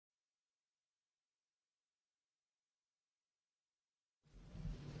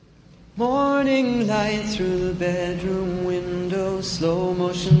Morning light through the bedroom window, slow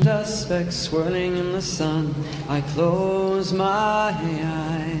motion dust specks swirling in the sun. I close my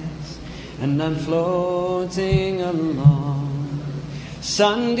eyes and I'm floating along.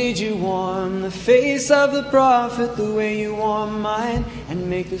 Sun, did you warm the face of the prophet the way you warm mine and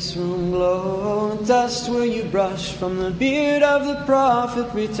make this room glow? Dust, will you brush from the beard of the prophet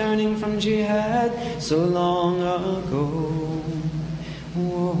returning from jihad so long ago?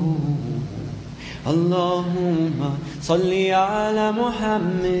 Whoa. Allahumma salli ala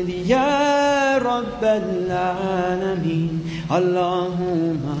Muhammad ya Rabbal Alameen.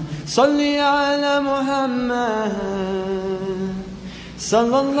 Allahumma salli ala Muhammad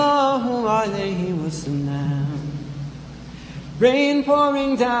sallallahu alayhi wasallam. Rain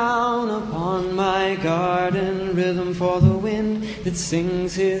pouring down upon my garden, rhythm for the wind that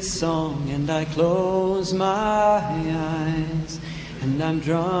sings his song, and I close my eyes and I'm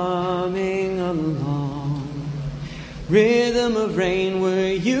drumming along. Rhythm of rain,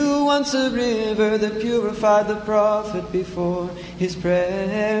 were you once a river that purified the prophet before his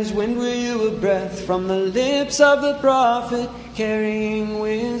prayers? Wind, were you a breath from the lips of the prophet, carrying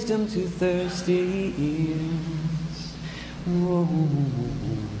wisdom to thirsty ears? Whoa.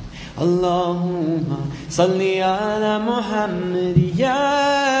 Allahumma salli ala Muhammad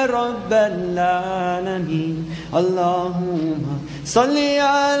ya Rabbal Alameen. Allahumma salli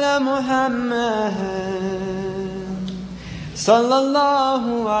ala Muhammad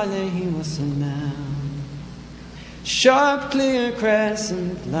sallallahu alayhi wasallam. Sharp clear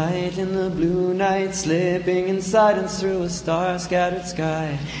crescent light in the blue night, slipping in silence through a star-scattered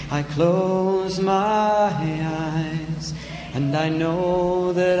sky. I close my eyes and I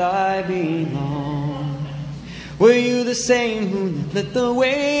know that I belong. Were you the same who lit the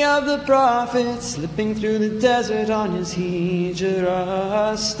way of the prophet, slipping through the desert on his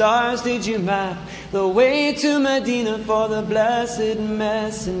hijrah? Stars, did you map the way to Medina for the blessed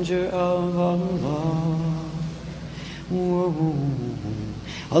messenger of Allah? Whoa.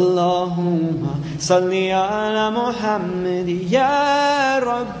 Allahumma salli ala Muhammad ya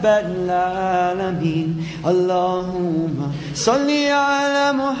Rabbal Alameen. Allahumma salli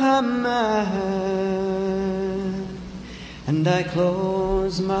ala Muhammad. And I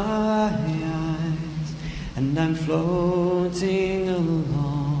close my eyes and I'm floating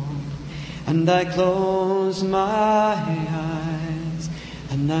along. And I close my eyes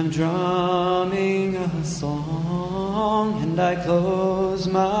and I'm drumming a song. And I close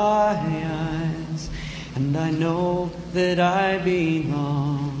my eyes and I know that I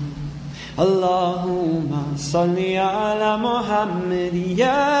belong. Allahumma salli ala Muhammad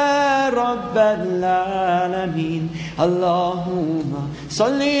ya Rabbal Alameen. Allahumma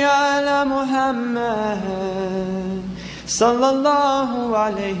salli ala Muhammad sallallahu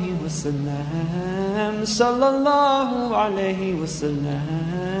alayhi wasallam. Sallallahu alayhi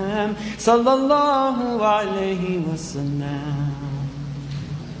wasallam. Sallallahu alayhi wasallam.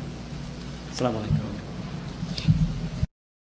 Assalamu alaikum.